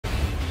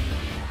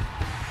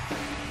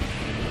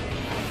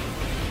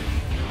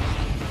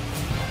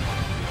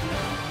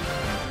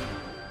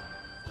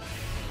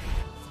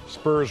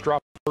Spurs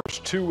drop the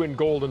first 2 in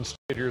Golden State.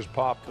 Here's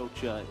Pop.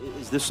 Coach,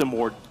 is this a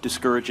more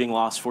discouraging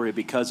loss for you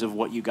because of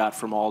what you got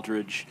from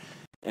Aldridge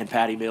and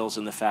Patty Mills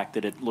and the fact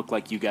that it looked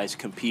like you guys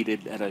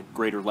competed at a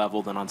greater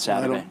level than on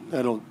Saturday?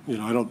 I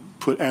don't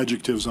put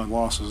adjectives on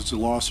losses. It's a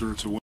loss or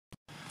it's a win.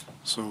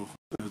 So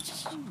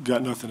it's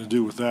got nothing to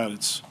do with that.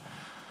 It's,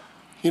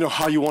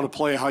 how you want to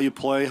play, how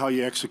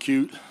you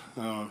execute,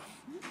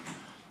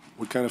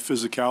 what kind of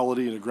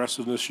physicality and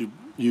aggressiveness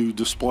you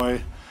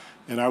display.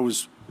 And I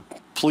was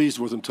pleased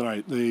with them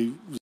tonight. They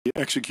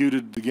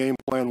executed the game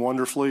plan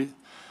wonderfully.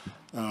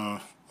 I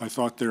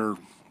thought their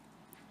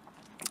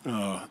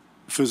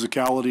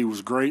physicality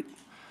was great.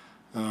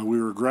 We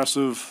were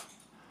aggressive,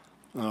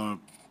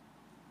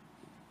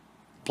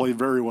 played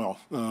very well.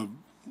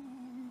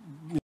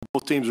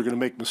 Both teams are going to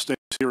make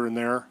mistakes here and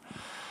there,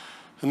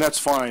 and that's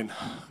fine.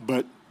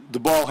 But the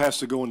ball has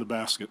to go in the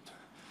basket,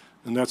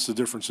 and that's the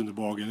difference in the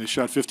ball game. They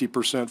shot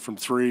 50% from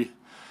 3,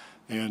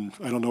 and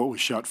I don't know what we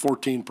shot,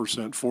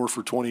 14%, 4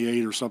 for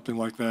 28 or something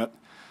like that.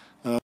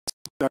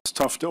 That's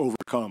tough to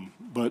overcome.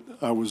 But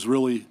I was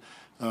really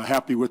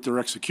happy with their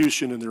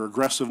execution and their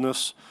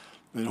aggressiveness,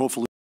 and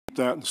hopefully keep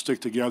that and stick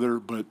together.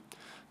 But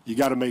you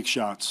got to make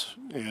shots,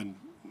 and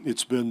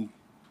it's been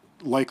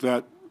like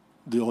that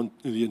the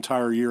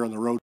entire year on the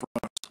road for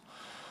us,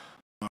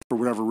 for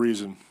whatever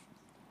reason,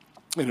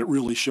 and it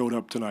really showed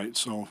up tonight.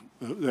 So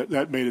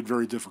that made it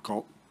very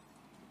difficult.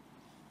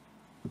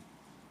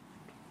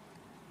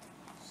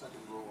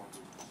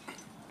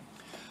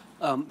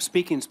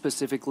 Speaking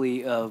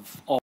specifically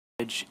of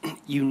Aldridge,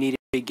 you needed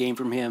a big game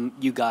from him.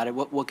 You got it.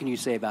 What can you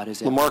say about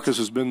his efforts? LaMarcus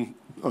has been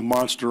a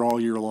monster all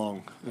year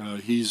long.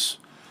 He's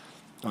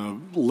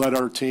led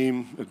our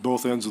team at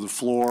both ends of the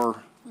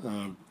floor.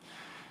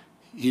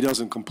 He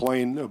doesn't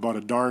complain about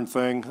a darn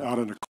thing out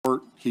on the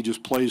court. He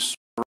just plays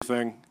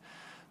everything.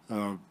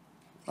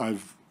 I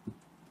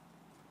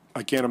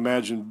can't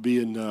imagine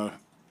being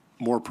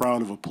more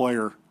proud of a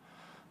player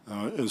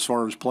as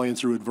far as playing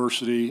through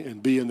adversity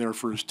and being there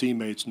for his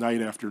teammates night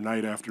after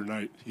night after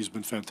night. He's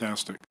been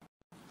fantastic.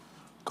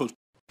 Coach.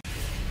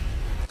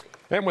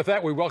 And with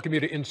that, we welcome you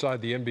to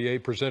Inside the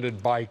NBA,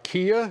 presented by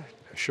Kia,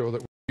 a show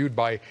that was viewed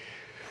by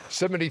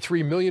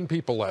 73 million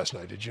people last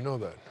night. Did you know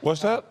that?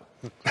 What's that?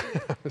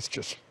 It's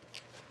just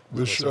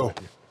this show.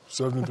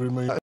 73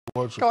 million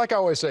watching. Like I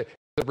always say, it's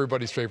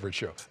everybody's favorite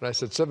show. And I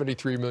said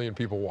 73 million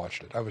people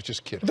watched it. I was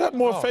just kidding. Is that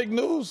more fake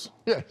news?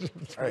 Yeah.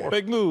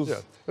 Fake news.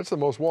 Yeah. It's the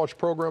most watched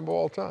program of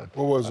all time.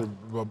 What was it?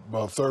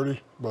 About 30?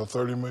 About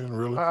 30 million,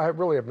 really? I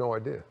really have no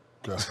idea.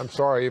 Okay. I'm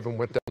sorry I even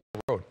went down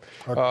the road.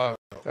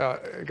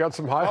 Got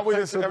some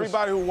highlights.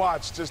 Everybody who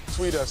watched, just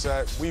tweet us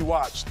at We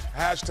Watched.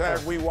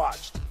 Hashtag We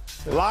Watched.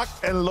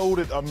 Locked and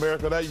loaded,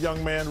 America. That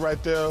young man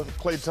right there,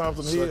 Klay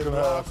Thompson, he is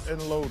locked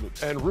and loaded.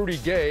 And Rudy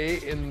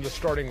Gay in the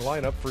starting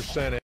lineup for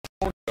San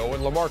Antonio.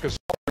 And LaMarcus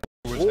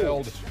was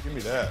held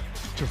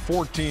to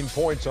 14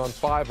 points on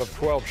 5 of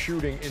 12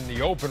 shooting in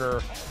the opener.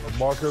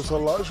 LaMarcus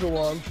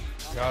Olajuwon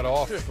got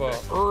off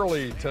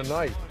early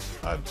tonight.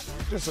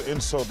 Just an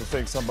insult to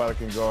think somebody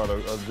can guard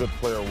a good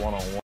player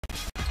one-on-one.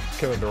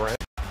 Kevin Durant,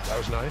 that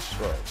was nice.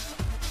 Right.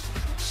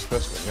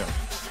 Especially him.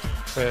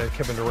 And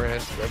Kevin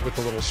Durant with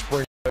a little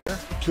spring there.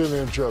 Kenny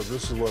and Chubb,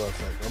 this is what I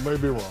think. I may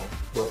be wrong,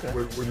 but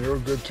when you're a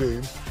good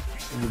team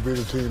and you beat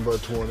a team by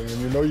 20 and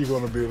you know you're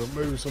going to beat them,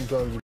 maybe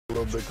sometimes you get a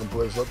little bit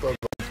complacent. I thought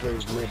Golden State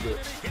was a little bit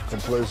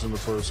complacent in the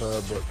first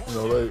half, but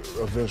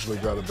they eventually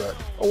got it back.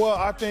 Well,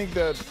 I think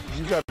that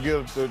you got to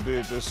give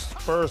the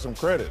Spurs some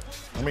credit.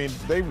 I mean,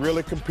 they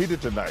really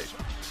competed tonight,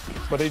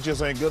 but they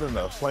just ain't good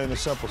enough, plain and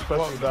simple,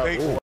 especially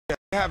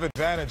they have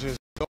advantages.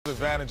 Those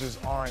advantages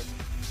aren't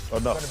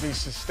going to be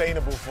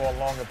sustainable for a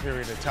longer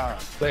period of time.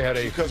 They had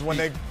because when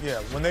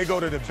they go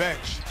to the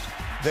bench,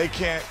 they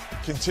can't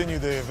continue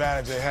the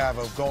advantage they have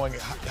of going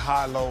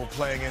high-low,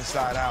 playing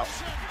inside out,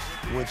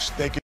 which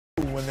they can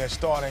do when they're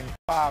starting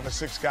 5 or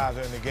 6 guys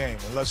in the game.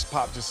 Unless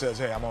Pop just says,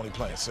 "Hey, I'm only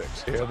playing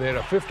 6." Yeah, they had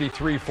a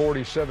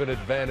 53-47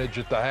 advantage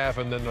at the half,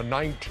 and then a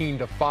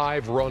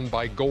 19-5 run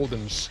by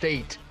Golden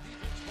State,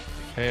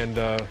 and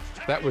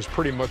that was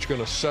pretty much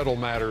going to settle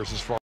matters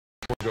as far as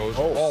goes.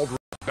 Aldridge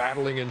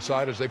battling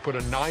inside as they put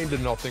a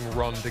 9-0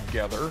 run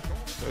together.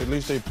 At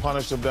least they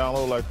punished them down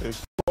low like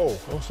this. Oh,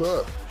 what's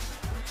that?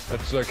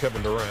 That's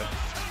Kevin Durant.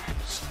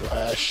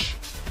 Splash.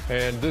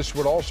 And this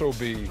would also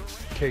be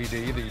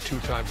KD, the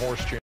 2-time horse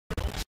champion.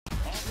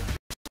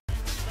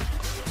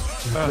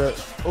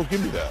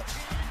 Give me that.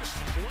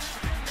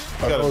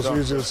 I know it's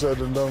easier said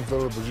than done,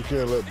 Philip, but you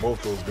can't let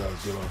both those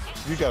guys get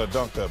off. You got to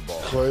dunk that ball.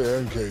 Klay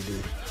and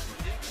KD.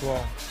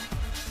 Well,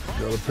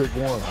 you got to pick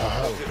one.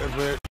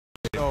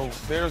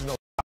 There's no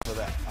stop for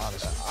that,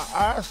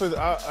 honestly.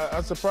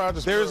 I'm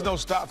surprised. There is no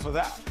stop for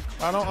that.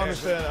 I don't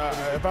understand.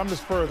 If I'm the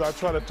Spurs, I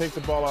try to take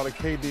the ball out of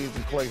KD's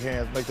and Klay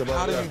hands, make the ball.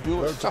 How do you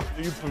do it?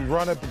 You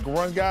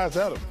run guys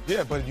at them.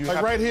 Yeah, but you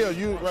like right here.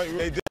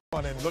 They did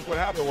one, and look what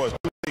happened. It was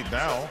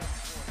down.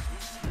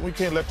 We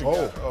can't let the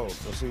guy. Oh,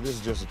 see, this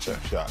is just a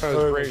cheap shot.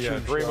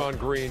 Draymond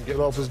Green Get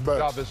off his back.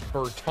 Job is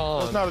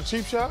Bertan. That's not a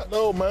cheap shot?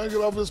 No, man, get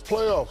off his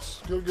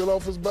playoffs. Get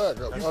off his back.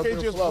 You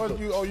can't just put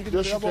you can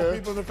just elbow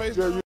people in the face?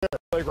 Yeah, you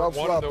can. One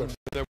flopping. of them,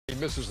 then he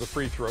misses the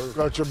free throw.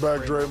 Got your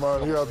back,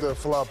 Draymond. He out there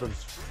flopping.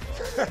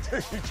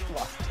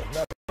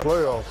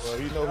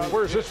 Playoffs.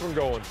 Where's this one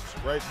going?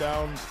 Right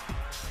down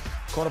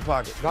corner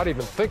pocket. Not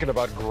even thinking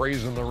about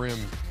grazing the rim.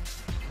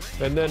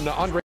 And then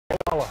Andre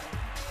Iguodala.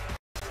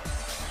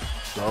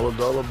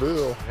 Dollar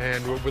bill.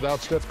 And without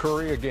Steph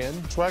Curry again.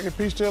 Swag and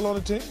Peace still on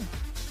the team?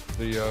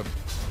 The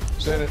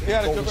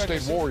Golden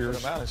State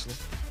Warriors. Honestly.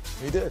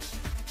 He did.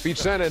 Beat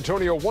San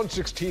Antonio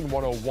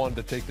 116-101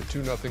 to take the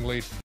 2-0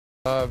 lead.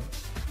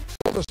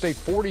 Golden State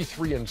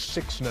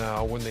 43-6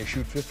 now when they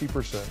shoot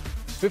 50%.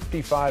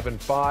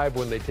 55-5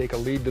 when they take a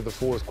lead to the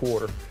fourth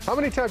quarter. How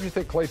many times do you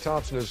think Klay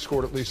Thompson has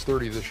scored at least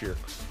 30 this year?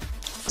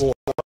 4.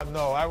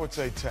 No, I would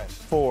say 10.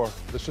 4.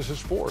 This is his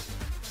fourth.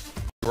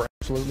 You're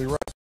absolutely right.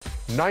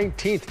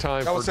 19th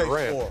time for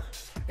Durant. 4.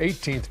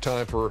 18th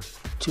time for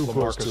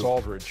LaMarcus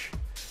Aldridge.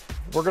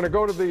 We're going to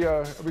go to the.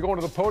 Are we going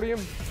to the podium?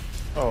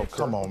 Oh,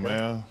 come on,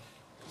 man.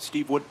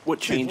 Steve, what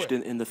changed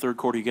in the third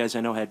quarter? You guys,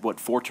 I know, had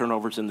 4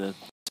 turnovers in the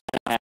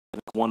second half.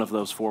 One of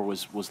those 4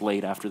 was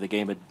late after the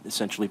game had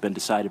essentially been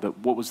decided. But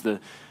what was the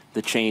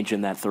change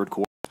in that third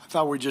quarter? I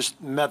thought we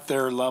just met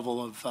their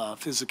level of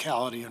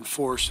physicality and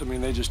force. I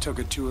mean, they just took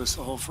it to us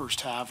the whole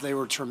first half. They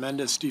were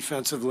tremendous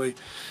defensively.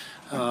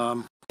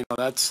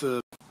 That's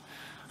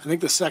I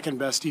think the second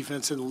best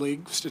defense in the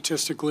league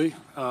statistically,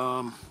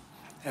 and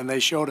they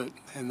showed it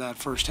in that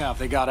first half.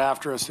 They got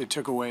after us. They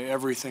took away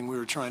everything we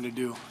were trying to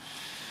do.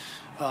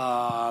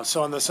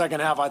 So in the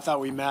second half, I thought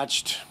we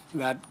matched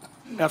that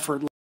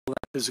effort, that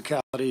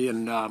physicality,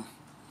 and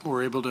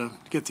were able to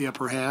get the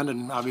upper hand.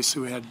 And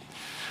obviously, we had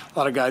a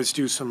lot of guys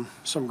do some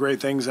great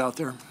things out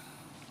there.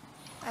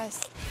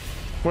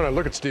 When I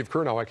look at Steve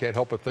Kerr now, I can't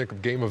help but think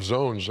of Game of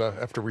Zones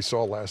after we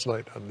saw last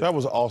night. That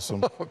was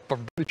awesome.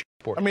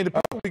 I mean, the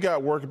people we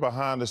got working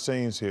behind the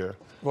scenes here.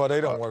 Well,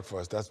 they don't work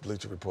for us. That's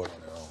Bleacher Report on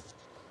their own.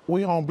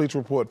 We own Bleacher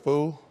Report,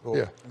 fool. Well,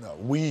 yeah. No,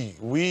 we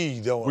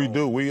don't. We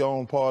do. We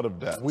own part of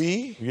that.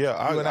 We? Yeah,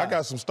 I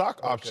got some stock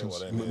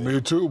options. Me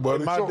too,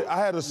 buddy. I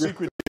had a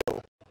secret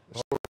deal.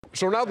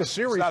 So now the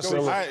series goes.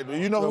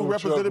 You know who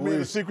represented me in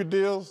the secret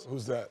deals?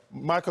 Who's that?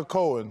 Michael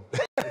Cohen.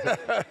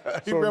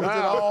 He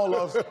represented all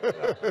of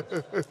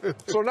us.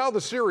 So now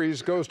the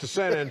series goes to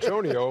San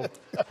Antonio.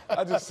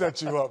 I just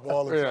set you up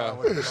all the time.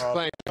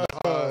 Thank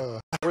you.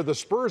 Where the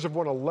Spurs have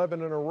won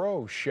 11 in a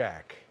row,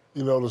 Shaq.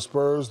 You know, the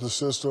Spurs, the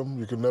system,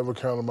 you can never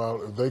count them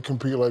out. If they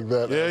compete like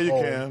that at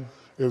home, can.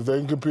 If they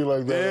can compete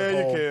like that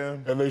at home,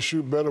 can. And they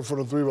shoot better from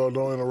the 3-ball,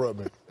 don't interrupt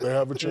me. They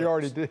have a chance. He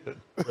already did.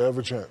 They have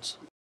a chance.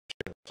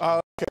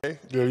 Okay.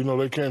 Yeah, you know,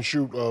 they can't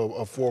shoot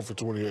a 4 for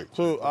 28.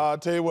 So I'll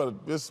tell you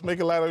what, just make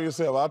it light on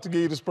yourself. I'll have to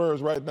give you the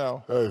Spurs right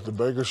now. Hey, the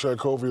Baker Shaq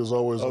Kofi is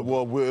always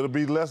well, it'll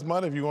be less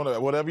money if you want to,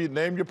 whatever you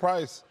name your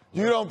price.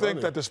 You don't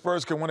think that the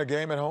Spurs can win a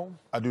game at home?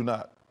 I do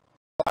not.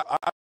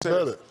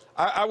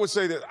 I would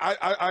say that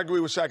I agree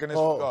with Shaq in this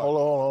regard. Hold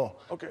on.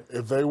 Okay.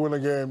 If they win a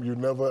game, you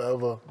never,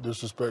 ever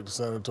disrespect the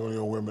San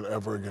Antonio women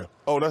ever again.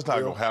 Oh, that's not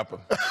going to happen.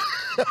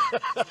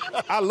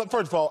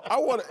 First of all,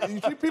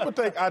 people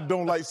think I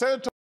don't like San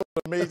Antonio.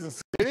 Amazing.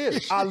 It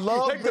is. I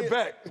love take the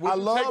bet. I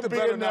love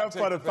being there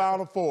for the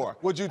Final Four.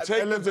 Would you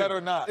take the bet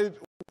or not?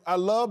 I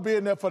love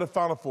being there for the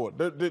Final Four.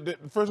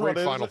 First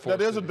of all,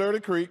 that is a dirty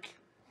creek.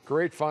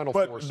 Great Final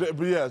Four.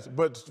 Yes,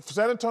 but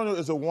San Antonio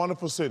is a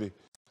wonderful city.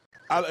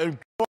 I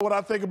what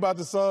I think about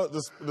the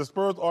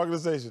Spurs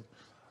organization.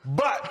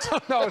 But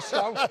no,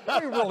 stop.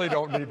 We really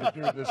don't need to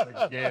do this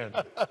again.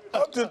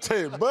 I'm just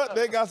telling you, but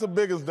they got some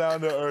biggers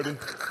down there, Ernie.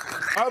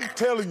 I'm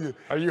telling you.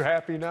 Are you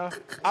happy now?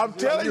 I'm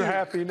telling you. Are you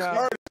happy now?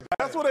 Ernie,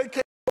 that's what they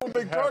came from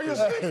Victoria's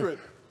Secret.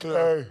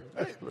 Hey,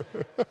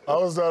 I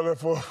was down there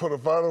for the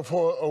Final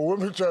Four. A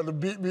woman tried to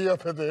beat me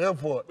up at the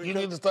airport. You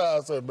need to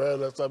stop. I said, man,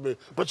 that's not me.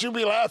 But you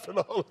be laughing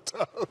all the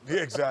time.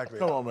 Yeah, exactly.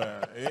 Come on,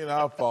 man. It ain't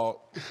our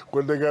fault.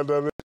 When they got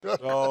down there.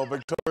 Oh,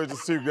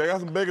 Victoria's Secret. They got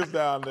some biggers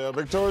down there.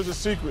 Victoria's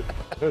Secret.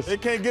 They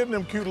can't get in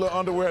them cute little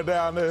underwear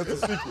down there.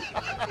 It's a secret.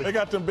 They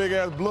got them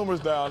big-ass bloomers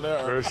down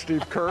there. There's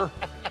Steve Kerr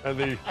and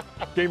the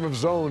Game of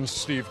Zones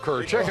Steve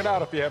Kerr. Check it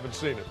out if you haven't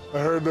seen it. I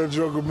heard that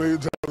joke a million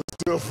times. It's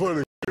still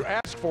funny. You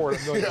asked for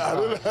it a million times.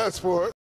 I didn't ask for it.